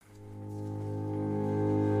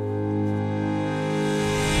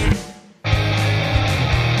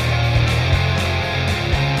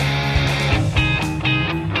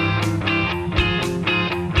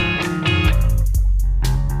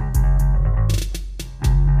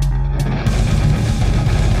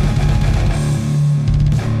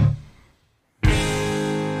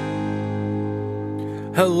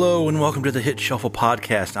Hello and welcome to the Hit Shuffle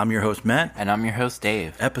Podcast. I'm your host, Matt. And I'm your host,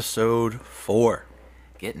 Dave. Episode 4.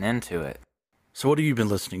 Getting into it. So what have you been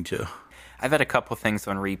listening to? I've had a couple things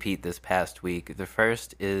on repeat this past week. The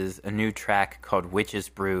first is a new track called Witch's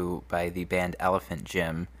Brew by the band Elephant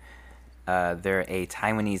Gym. They're a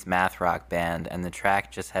Taiwanese math rock band, and the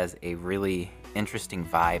track just has a really interesting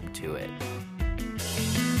vibe to it.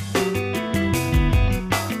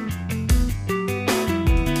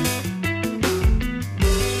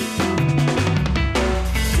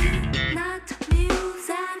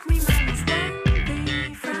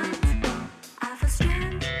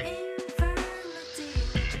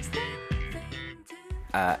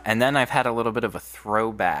 And then I've had a little bit of a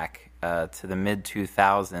throwback to the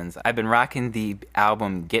mid-2000s. I've been rocking the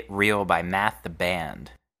album Get Real by Math the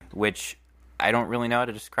Band, which I don't really know how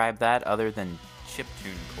to describe that other than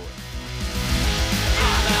chiptune chords.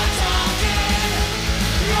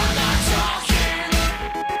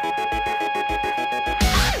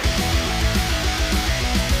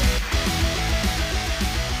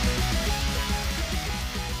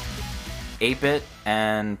 8-bit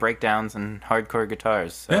and breakdowns and hardcore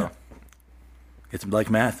guitars. So. Yeah. It's like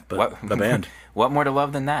math, but a band. What more to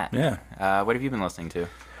love than that? Yeah. What have you been listening to?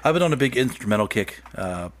 I've been on a big instrumental kick,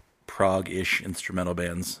 prog-ish instrumental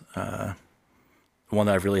bands. The one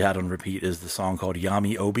that I've really had on repeat is the song called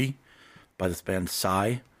Yami Obi by this band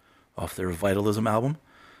Psy off their Vitalism album.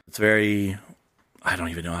 It's very, I don't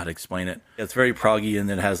even know how to explain it. It's very proggy, and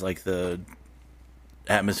then it has like the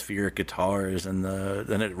atmospheric guitars, and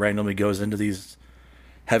then it randomly goes into these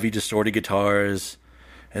heavy distorted guitars,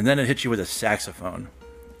 and then it hits you with a saxophone,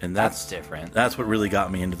 and that's different. That's what really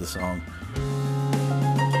got me into the song.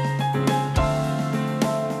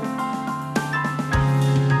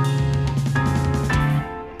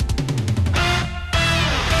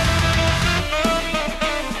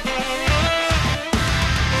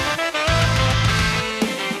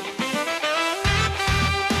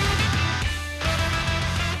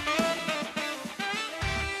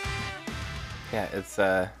 Yeah, it's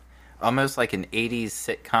almost like an 80s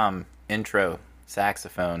sitcom intro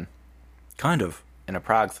saxophone. Kind of. In a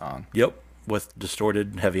prog song. Yep, with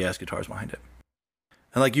distorted, heavy-ass guitars behind it.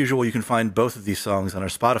 And like usual, you can find both of these songs on our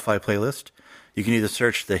Spotify playlist. You can either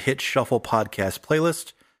search the Hit Shuffle Podcast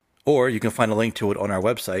playlist, or you can find a link to it on our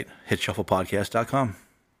website, hitshufflepodcast.com.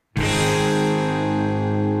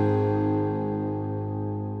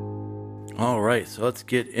 All right, so let's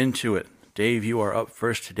get into it. Dave, you are up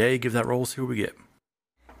first today. Give that roll, see what we get.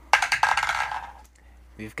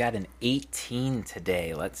 We've got an 18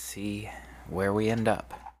 today. Let's see where we end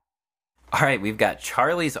up. All right, we've got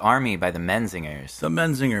Charlie's Army by the Menzingers. The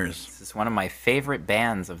Menzingers. This is one of my favorite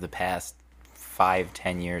bands of the past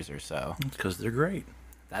 5-10 years or so. It's because they're great.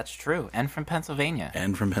 That's true. And from Pennsylvania.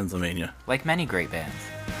 Like many great bands.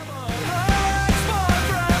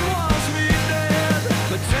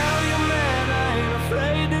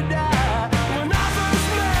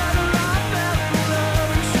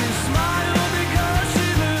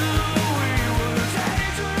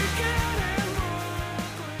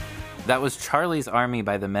 That was Charlie's Army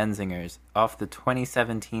by the Menzingers off the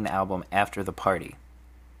 2017 album After the Party.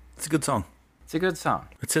 It's a good song. It's a good song.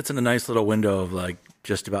 It sits in a nice little window of like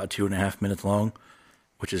just about 2.5 minutes long,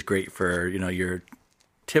 which is great for, you know, your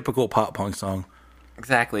typical pop punk song.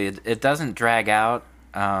 Exactly. It doesn't drag out,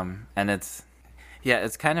 and it's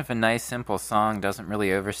kind of a nice, simple song. Doesn't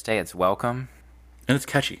really overstay its welcome. And it's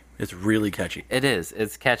catchy. It's really catchy. It is.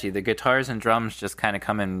 It's catchy. The guitars and drums just kind of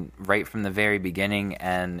come in right from the very beginning,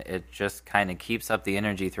 and it just kind of keeps up the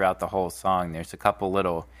energy throughout the whole song. There's a couple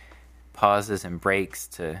little pauses and breaks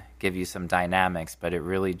to give you some dynamics, but it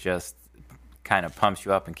really just kind of pumps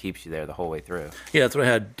you up and keeps you there the whole way through. Yeah, that's what I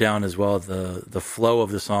had down as well. The flow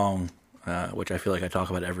of the song, which I feel like I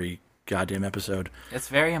talk about every goddamn episode. It's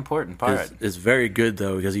a very important part. It's very good,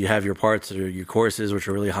 though, because you have your parts that are your choruses, which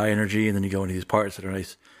are really high energy, and then you go into these parts that are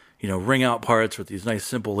nice, you know, ring out parts with these nice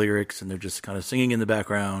simple lyrics, and they're just kind of singing in the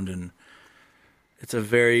background, and it's a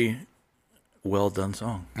very well done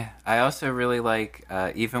song. Yeah, I also really like,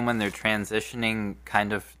 even when they're transitioning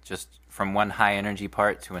kind of just from one high energy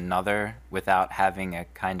part to another without having a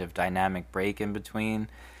kind of dynamic break in between,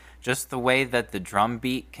 just the way that the drum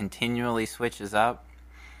beat continually switches up.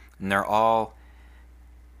 And they're all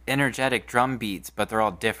energetic drum beats, but they're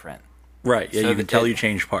all different. Right, yeah, so you can tell you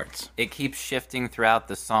change parts. It keeps shifting throughout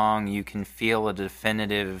the song. You can feel a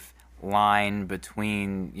definitive line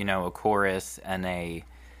between, you know, a chorus and I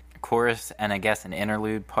guess an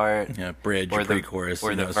interlude part. Yeah, bridge, or pre-chorus,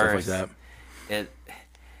 or the verse, stuff like that.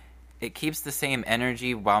 It keeps the same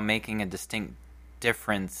energy while making a distinct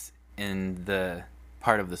difference in the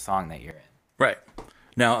part of the song that you're in. Right.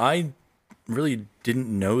 Now, I really didn't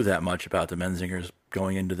know that much about the Menzingers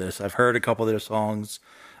going into this. I've heard a couple of their songs.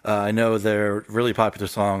 I know their really popular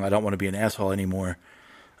song, I Don't Want to Be an Asshole Anymore,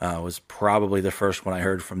 was probably the first one I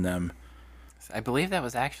heard from them. I believe that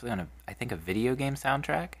was actually on I think a video game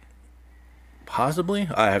soundtrack. Possibly?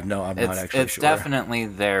 I'm not actually it's sure. It's definitely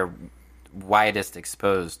their widest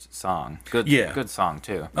exposed song. Good song,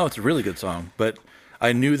 too. Oh, it's a really good song. But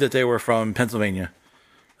I knew that they were from Pennsylvania.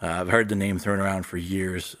 I've heard the name thrown around for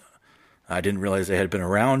years. I didn't realize they had been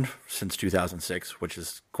around since 2006, which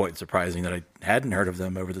is quite surprising that I hadn't heard of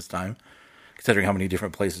them over this time, considering how many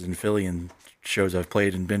different places in Philly and shows I've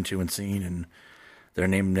played and been to and seen, and their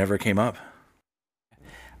name never came up.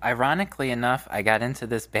 Ironically enough, I got into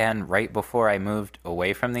this band right before I moved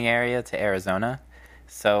away from the area to Arizona.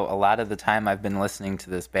 So a lot of the time I've been listening to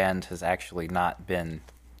this band has actually not been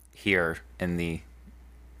here in the,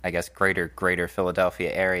 I guess, greater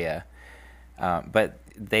Philadelphia area. But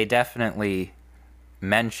they definitely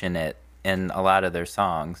mention it in a lot of their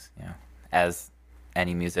songs, as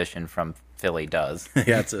any musician from Philly does.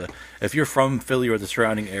 Yeah, if you're from Philly or the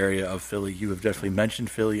surrounding area of Philly, you have definitely mentioned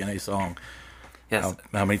Philly in a song. Yes.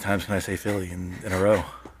 How many times can I say Philly in a row?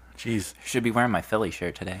 Jeez. Should be wearing my Philly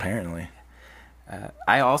shirt today. Apparently.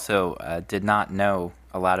 I also did not know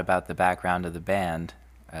a lot about the background of the band.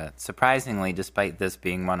 Surprisingly, despite this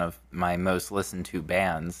being one of my most listened to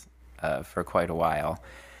bands for quite a while.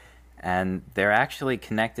 And they're actually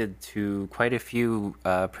connected to quite a few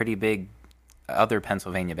pretty big other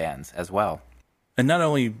Pennsylvania bands as well. And not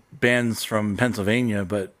only bands from Pennsylvania,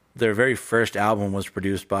 but their very first album was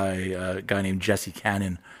produced by a guy named Jesse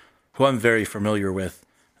Cannon, who I'm very familiar with.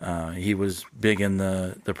 He was big in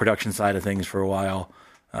the production side of things for a while.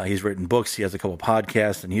 He's written books, he has a couple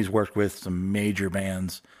podcasts, and he's worked with some major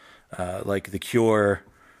bands like The Cure,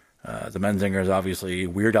 the Menzingers, obviously,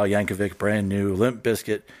 Weird Al Yankovic, Brand New, Limp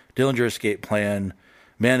Bizkit, Dillinger Escape Plan,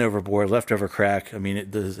 Man Overboard, Leftover Crack. I mean,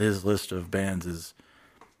 his list of bands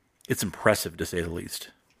it's impressive, to say the least.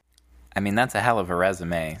 I mean, that's a hell of a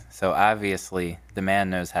resume. So obviously, the man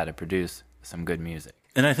knows how to produce some good music.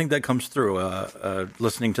 And I think that comes through.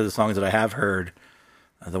 Listening to the songs that I have heard,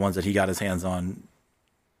 the ones that he got his hands on,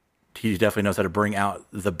 he definitely knows how to bring out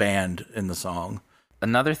the band in the song.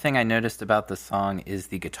 Another thing I noticed about the song is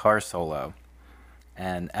the guitar solo.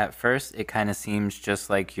 And at first, it kind of seems just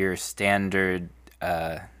like your standard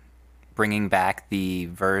bringing back the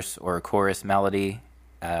verse or chorus melody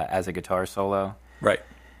as a guitar solo. Right.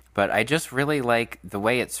 But I just really like the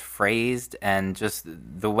way it's phrased and just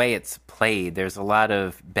the way it's played. There's a lot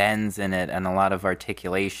of bends in it and a lot of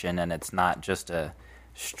articulation, and it's not just a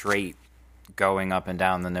straight going up and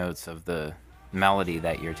down the notes of the melody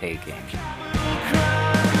that you're taking.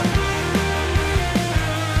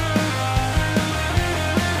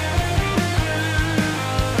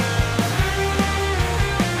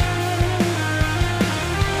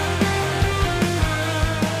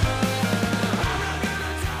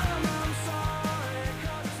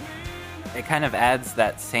 It kind of adds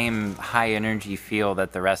that same high energy feel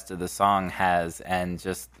that the rest of the song has and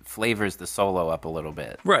just flavors the solo up a little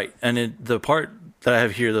bit. Right. And the part that I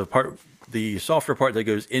have here, the softer part that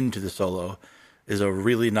goes into the solo is a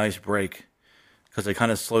really nice break because it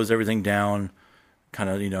kind of slows everything down, kind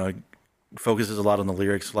of, focuses a lot on the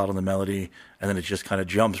lyrics, a lot on the melody, and then it just kind of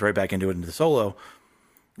jumps right back into the solo,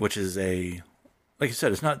 which is like you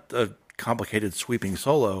said, it's not a complicated sweeping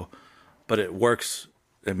solo, but it works.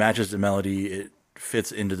 It matches the melody. It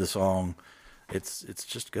fits into the song. It's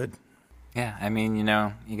just good. Yeah, I mean,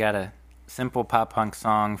 you got a simple pop punk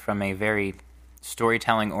song from a very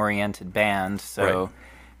storytelling oriented band, so right.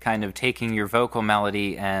 Kind of taking your vocal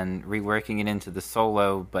melody and reworking it into the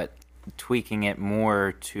solo, but tweaking it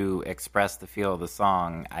more to express the feel of the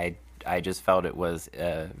song. I just felt it was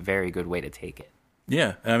a very good way to take it.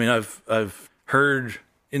 Yeah, I mean, I've heard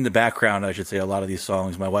in the background, I should say, a lot of these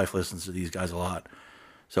songs. My wife listens to these guys a lot.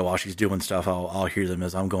 So while she's doing stuff, I'll hear them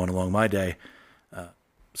as I'm going along my day.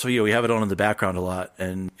 So we have it on in the background a lot,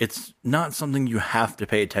 and it's not something you have to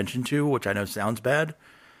pay attention to, which I know sounds bad,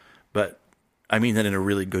 but I mean that in a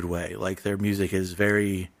really good way. Like, their music is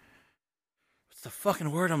very... What's the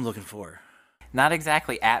fucking word I'm looking for? Not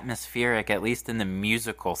exactly atmospheric, at least in the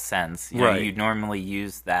musical sense. Right. You'd normally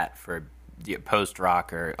use that for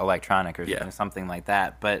post-rock or electronic or something like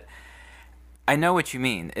that, but I know what you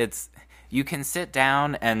mean. You can sit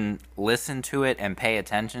down and listen to it and pay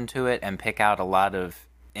attention to it and pick out a lot of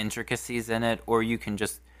intricacies in it, or you can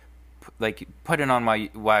just put it on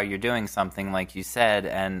while you're doing something, like you said,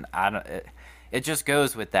 and it just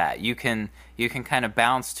goes with that. You can kind of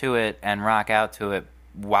bounce to it and rock out to it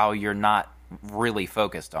while you're not really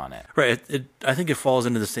focused on it. Right. I think it falls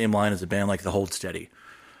into the same line as a band like the Hold Steady,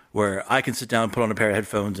 where I can sit down, put on a pair of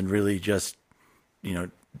headphones, and really just,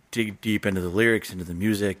 dig deep into the lyrics, into the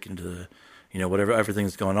music, into the, whatever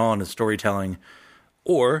everything's going on, the storytelling.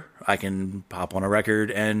 Or I can pop on a record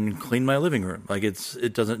and clean my living room. Like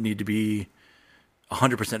it doesn't need to be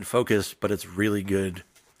 100% focused, but it's really good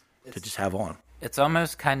to just have on. It's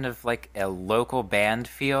almost kind of like a local band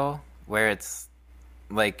feel, where it's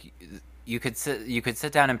like you could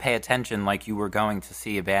sit down and pay attention like you were going to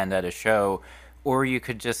see a band at a show, or you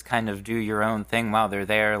could just kind of do your own thing while they're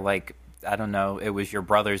there. Like, I don't know, it was your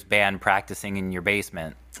brother's band practicing in your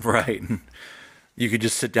basement. Right. You could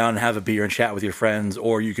just sit down and have a beer and chat with your friends,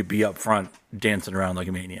 or you could be up front dancing around like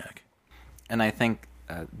a maniac. And I think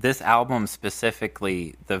this album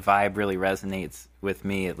specifically, the vibe really resonates with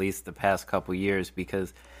me, at least the past couple years,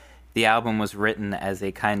 because the album was written as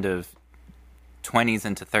a kind of 20s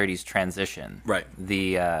into 30s transition. Right.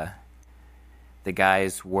 The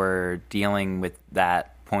guys were dealing with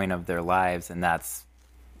that point of their lives, and that's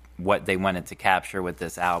what they wanted to capture with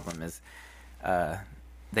this album. Is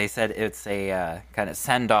they said it's a kind of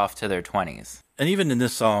send-off to their 20s. And even in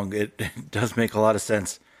this song, it does make a lot of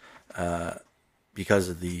sense because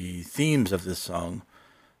of the themes of this song,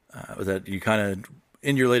 that you kind of,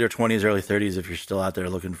 in your later 20s, early 30s, if you're still out there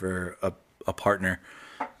looking for a partner,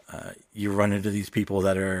 you run into these people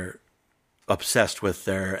that are obsessed with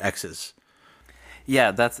their exes.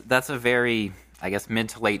 Yeah, that's a very, I guess, mid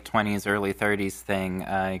to late 20s, early 30s thing.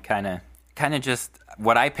 Kind of just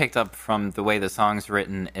what I picked up from the way the song's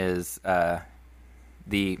written is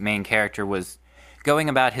the main character was going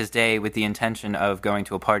about his day with the intention of going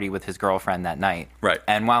to a party with his girlfriend that night. Right.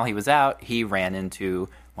 And while he was out, he ran into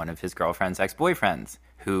one of his girlfriend's ex-boyfriends,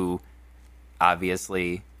 who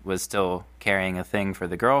obviously was still carrying a thing for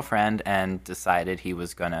the girlfriend and decided he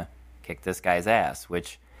was going to kick this guy's ass,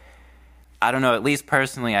 which, I don't know, at least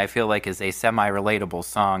personally, I feel like is a semi-relatable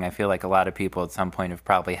song. I feel like a lot of people at some point have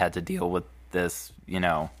probably had to deal with this, you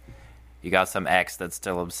got some ex that's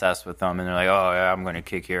still obsessed with them, and they're like, oh, yeah, I'm going to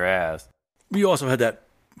kick your ass. You also had that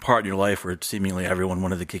part in your life where seemingly everyone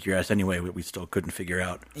wanted to kick your ass anyway, but we still couldn't figure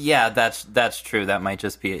out. Yeah, that's true. That might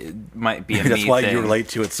just be a that's me why thing. You relate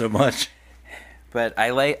to it so much. But I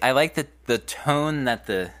like the tone that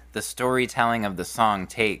the storytelling of the song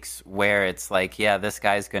takes, where it's like, yeah, this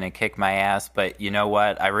guy's going to kick my ass, but you know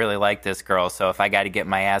what? I really like this girl, so if I got to get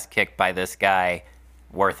my ass kicked by this guy,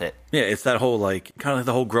 worth it. Yeah, it's that whole, like, kind of like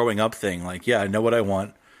the whole growing up thing. Like, yeah, I know what I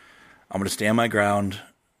want. I'm going to stand my ground,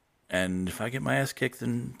 and if I get my ass kicked,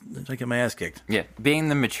 then I get my ass kicked. Yeah, being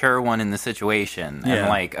the mature one in the situation. Yeah. And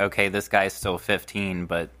like, okay, this guy's still 15,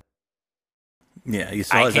 but yeah, he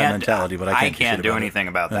still has that mentality, but I can't do anything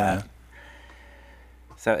about that.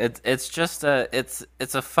 So it's just it's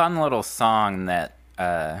a fun little song that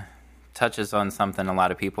touches on something a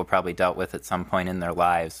lot of people probably dealt with at some point in their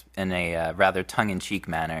lives in a rather tongue-in-cheek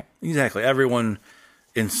manner. Exactly. Everyone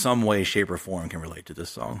in some way, shape, or form can relate to this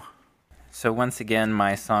song. So once again,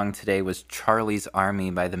 my song today was Charlie's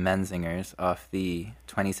Army by the Menzingers off the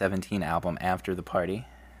 2017 album After the Party.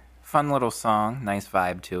 Fun little song, nice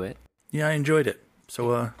vibe to it. Yeah, I enjoyed it.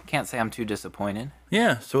 So can't say I'm too disappointed.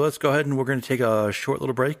 Yeah, so let's go ahead and we're going to take a short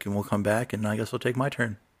little break, and we'll come back, and I guess I'll take my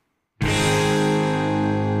turn.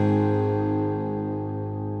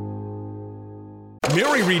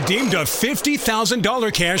 Mary redeemed a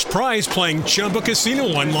 $50,000 cash prize playing Chumba Casino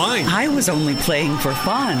online. I was only playing for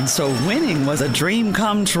fun, so winning was a dream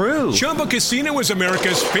come true. Chumba Casino is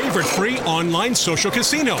America's favorite free online social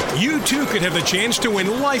casino. You too could have the chance to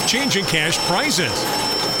win life-changing cash prizes.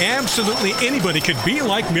 Absolutely anybody could be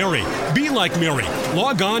like Mary. Be like Mary.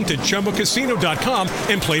 Log on to ChumbaCasino.com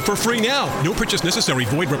and play for free now. No purchase necessary.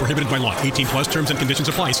 Void where prohibited by law. 18 plus terms and conditions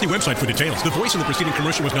apply. See website for details. The voice in the preceding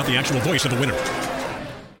commercial was not the actual voice of the winner.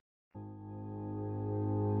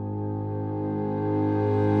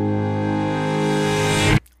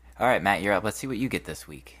 All right, Matt, you're up. Let's see what you get this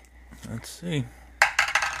week. Let's see.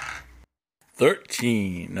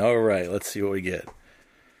 13. All right, let's see what we get.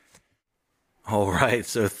 All right,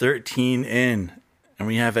 so 13 in, and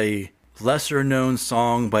we have a lesser-known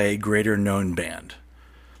song by a greater-known band.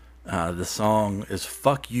 The song is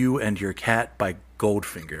Fuck You and Your Cat by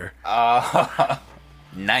Goldfinger.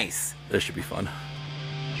 Nice. This should be fun.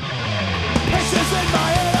 Pictures in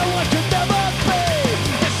my head of what could never be.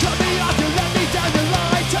 You cut me off, you let me down, you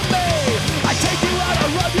lied to me. I take you out, I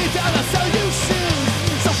rub you down, I sell you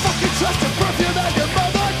shoes. So fucking trust your perfume and your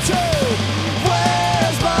mother too.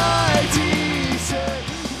 Where's my t-shirt?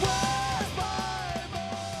 Where's my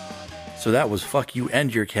money? So that was Fuck You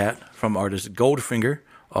and Your Cat from artist Goldfinger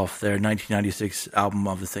off their 1996 album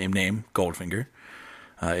of the same name, Goldfinger.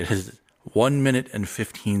 It is 1 minute and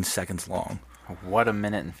 15 seconds long. What a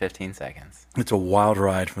minute and 15 seconds. It's a wild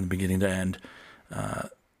ride from the beginning to end.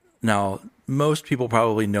 Now, most people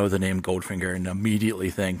probably know the name Goldfinger and immediately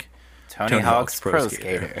think Tony Hawk's Pro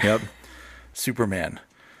Skater. Yep. Superman.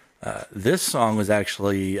 This song was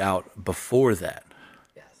actually out before that.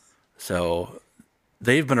 Yes. So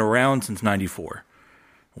they've been around since 94,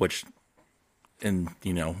 which in,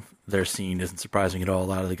 their scene isn't surprising at all. A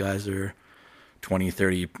lot of the guys are 20,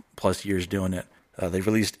 30 plus years doing it. They've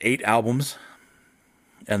released 8 albums,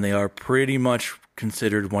 and they are pretty much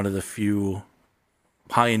considered one of the few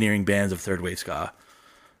pioneering bands of third wave ska.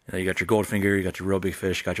 You got your Goldfinger, you got your Real Big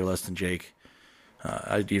Fish, you got your Less Than Jake.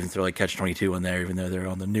 I'd even throw like Catch-22 in there, even though they're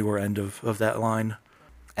on the newer end of that line.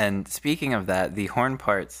 And speaking of that, the horn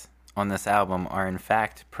parts on this album are in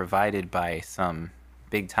fact provided by some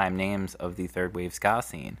big-time names of the third wave ska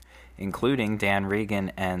scene, including Dan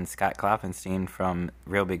Regan and Scott Kloppenstein from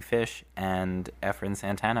Real Big Fish and Efren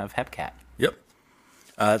Santana of Hepcat. Yep.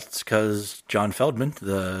 It's because John Feldman,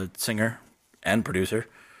 the singer and producer,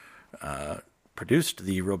 produced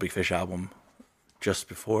the Real Big Fish album just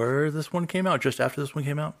before this one came out, just after this one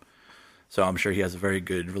came out. So I'm sure he has a very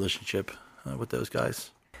good relationship with those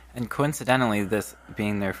guys. And coincidentally, this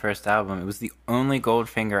being their first album, it was the only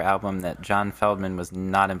Goldfinger album that John Feldman was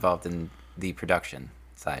not involved in the production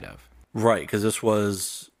side of. Right, because this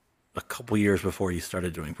was a couple years before he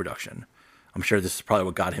started doing production. I'm sure this is probably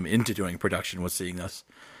what got him into doing production, was seeing us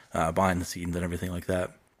behind the scenes and everything like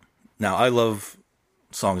that. Now, I love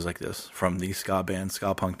songs like this from these ska bands,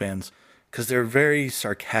 ska punk bands, because they're very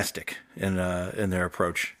sarcastic in their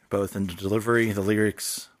approach, both in the delivery, the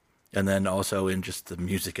lyrics, and then also in just the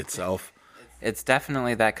music itself. It's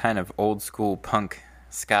definitely that kind of old school punk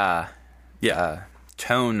ska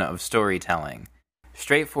tone of storytelling.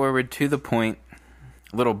 Straightforward, to the point,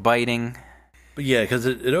 a little biting. But yeah, because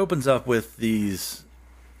it opens up with these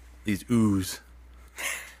oohs.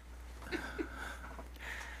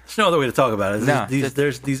 There's no other way to talk about it.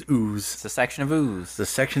 There's these oohs. It's a section of oohs. It's a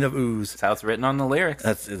section of oohs. That's how it's written on the lyrics.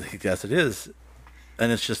 Yes, it is.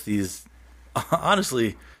 And it's just these...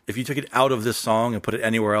 Honestly, if you took it out of this song and put it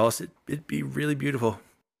anywhere else, it'd be really beautiful.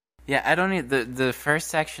 Yeah, I don't need... The first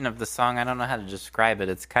section of the song, I don't know how to describe it.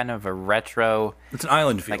 It's kind of a retro... It's an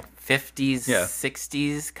island feel. Like 50s,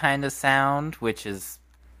 60s kind of sound, which is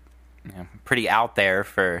pretty out there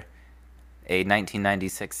for a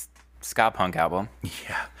 1996 ska punk album.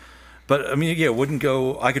 Yeah. But, I mean, it wouldn't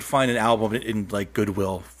go... I could find an album in, like,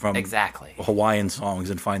 Goodwill from Hawaiian songs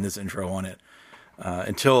and find this intro on it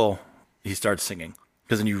until he starts singing.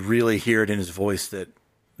 Because then you really hear it in his voice that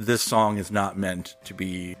this song is not meant to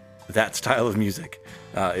be that style of music.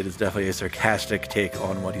 It is definitely a sarcastic take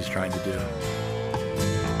on what he's trying to do.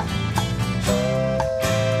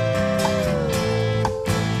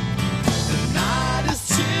 The night is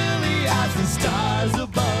chilly as the stars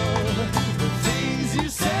above. The things you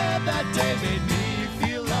said that day made me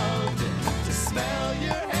feel loved. To smell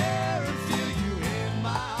your hair and feel you in my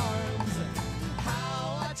arms.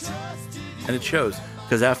 How I trusted you. And it shows.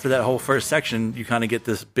 Because after that whole first section, you kind of get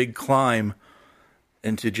this big climb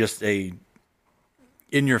into just a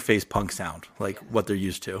in-your-face punk sound, like what they're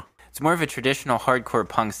used to. It's more of a traditional hardcore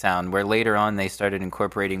punk sound, where later on they started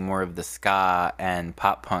incorporating more of the ska and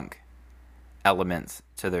pop punk elements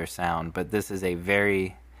to their sound. But this is a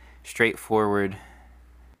very straightforward...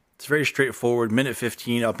 It's a very straightforward, minute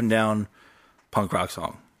 15 up and down punk rock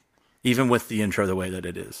song, even with the intro the way that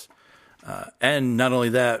it is. And not only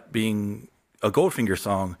that, being a Goldfinger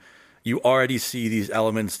song, you already see these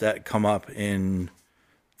elements that come up in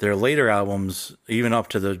their later albums, even up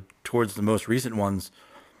to towards the most recent ones,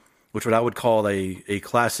 which what I would call a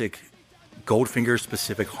classic Goldfinger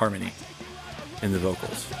specific harmony in the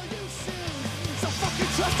vocals. So fucking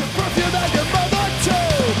trust the perfume and your mother too.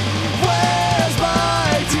 Where's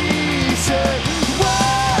my t-shirt?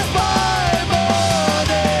 Where's my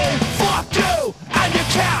money? Fuck you and your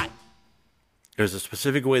cat. There's a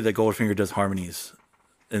specific way that Goldfinger does harmonies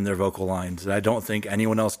in their vocal lines that I don't think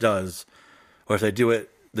anyone else does. Or if they do it,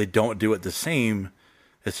 they don't do it the same.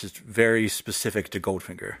 It's just very specific to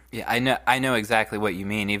Goldfinger. Yeah, I know exactly what you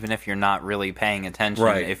mean. Even if you're not really paying attention,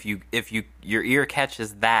 Right. if your ear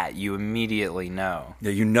catches that, you immediately know.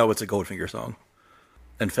 Yeah, you know it's a Goldfinger song.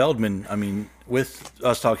 And Feldman, I mean, with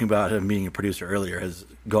us talking about him being a producer earlier, has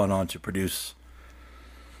gone on to produce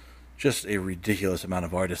just a ridiculous amount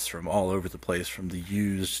of artists from all over the place, from The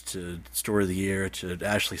Used to Story of the Year to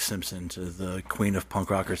Ashley Simpson to the queen of punk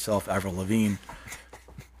rock herself, Avril Lavigne.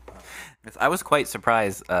 I was quite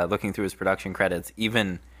surprised looking through his production credits,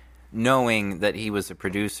 even knowing that he was a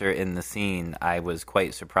producer in the scene, I was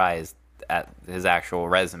quite surprised at his actual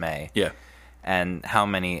resume. Yeah. And how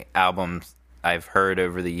many albums I've heard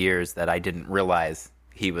over the years that I didn't realize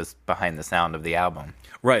he was behind the sound of the album.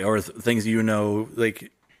 Right, or things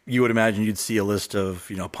like you would imagine you'd see a list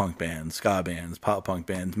of, punk bands, ska bands, pop punk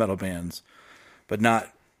bands, metal bands, but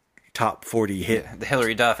not top 40 hit. The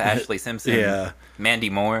Hillary Duff, Ashley Simpson, Yeah.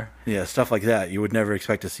 Mandy Moore. Yeah, stuff like that. You would never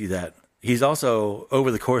expect to see that. He's also,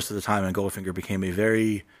 over the course of the time in Goldfinger, became a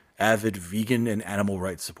very avid vegan and animal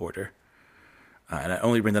rights supporter. And I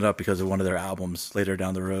only bring that up because of one of their albums later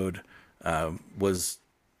down the road was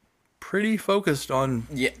pretty focused on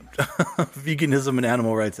veganism and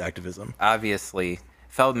animal rights activism. Obviously,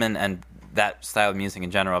 Feldman and that style of music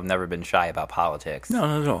in general have never been shy about politics. No,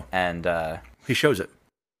 not at all. And he shows it.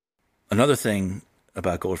 Another thing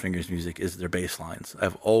about Goldfinger's music is their bass lines.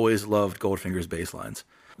 I've always loved Goldfinger's bass lines.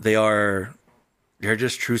 They're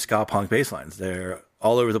just true ska punk bass lines. They're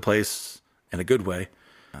all over the place in a good way.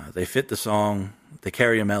 They fit the song. They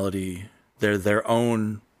carry a melody. They're their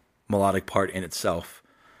own melodic part in itself.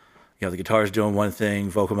 The guitar's doing one thing,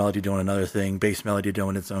 vocal melody doing another thing, bass melody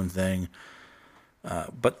doing its own thing.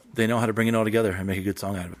 But they know how to bring it all together and make a good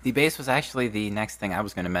song out of it. the bass was actually the next thing I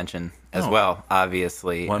was going to mention as well,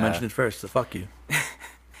 obviously. Well, I mentioned it first, so fuck you.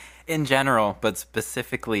 In general, but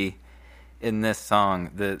specifically in this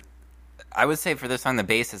song, I would say for this song, the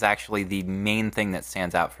bass is actually the main thing that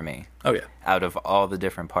stands out for me. Oh, yeah. Out of all the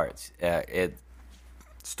different parts. It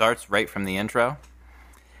starts right from the intro,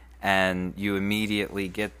 and you immediately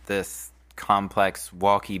get this complex,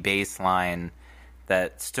 walky bass line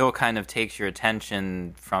that still kind of takes your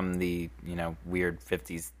attention from the, weird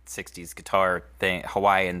 50s, 60s guitar thing,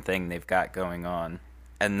 Hawaiian thing they've got going on.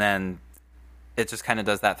 And then it just kind of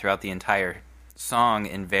does that throughout the entire song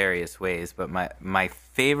in various ways. But my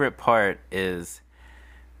favorite part is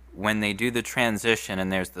when they do the transition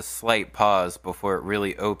and there's the slight pause before it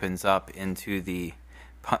really opens up into the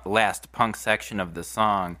last punk section of the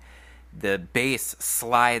song. The bass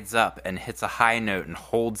slides up and hits a high note and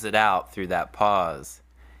holds it out through that pause,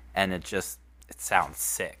 and it sounds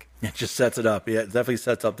sick. It just sets it up. Yeah, it definitely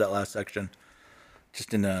sets up that last section,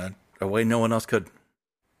 just in a way no one else could.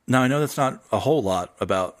 Now, I know that's not a whole lot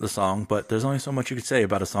about the song, but there's only so much you could say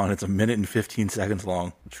about a song that's 1 minute and 15 seconds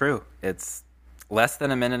long. True. It's less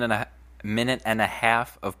than a minute and a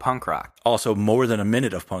half of punk rock. Also, more than a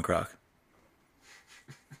minute of punk rock.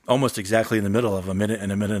 Almost exactly in the middle of a minute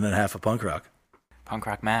and a half of punk rock. Punk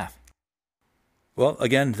rock math. Well,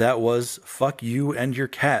 again, that was Fuck You and Your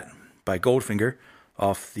Cat by Goldfinger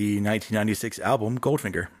off the 1996 album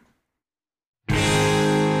Goldfinger.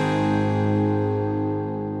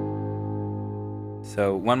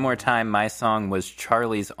 So one more time, my song was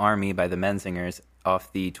Charlie's Army by the Menzingers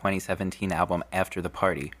off the 2017 album After the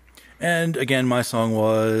Party. And again, my song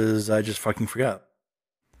was I Just Fucking Forgot.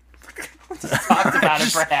 Talked about it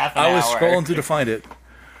for half an hour. I was scrolling through to find it.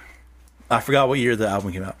 I forgot what year the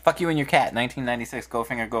album came out. Fuck You and Your Cat, 1996.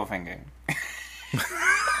 Goldfinger, Goldfinger.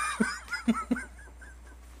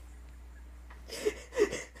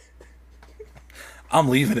 I'm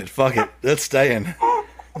leaving it. Fuck it. That's staying.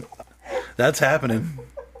 That's happening.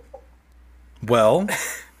 Well,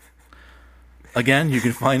 again, you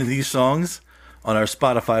can find these songs on our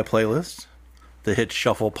Spotify playlist, the Hit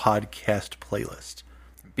Shuffle Podcast playlist.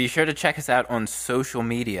 Be sure to check us out on social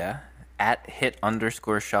media at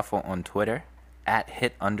 @hit_shuffle on Twitter, at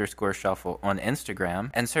 @hit_shuffle on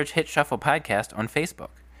Instagram, and search Hit Shuffle Podcast on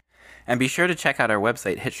Facebook. And be sure to check out our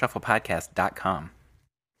website, hitshufflepodcast.com.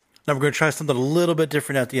 Now we're going to try something a little bit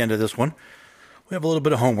different at the end of this one. We have a little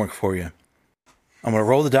bit of homework for you. I'm going to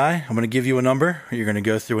roll the die. I'm going to give you a number. You're going to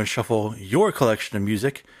go through and shuffle your collection of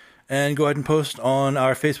music and go ahead and post on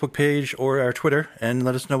our Facebook page or our Twitter and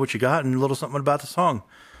let us know what you got and a little something about the song.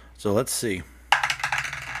 So let's see.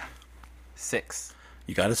 6.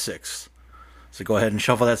 You got a 6. So go ahead and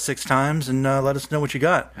shuffle that 6 times and let us know what you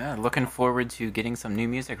got. Yeah, looking forward to getting some new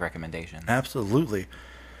music recommendations. Absolutely.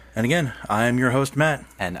 And again, I am your host, Matt.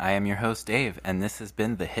 And I am your host, Dave, and this has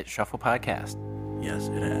been the Hit Shuffle Podcast. Yes,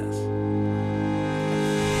 it has.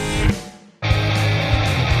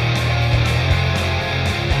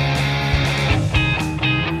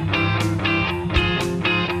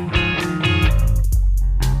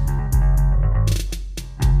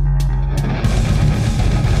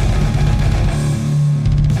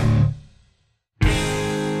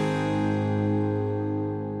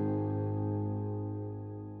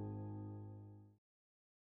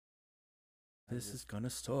 This is gonna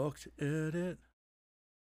suck to edit.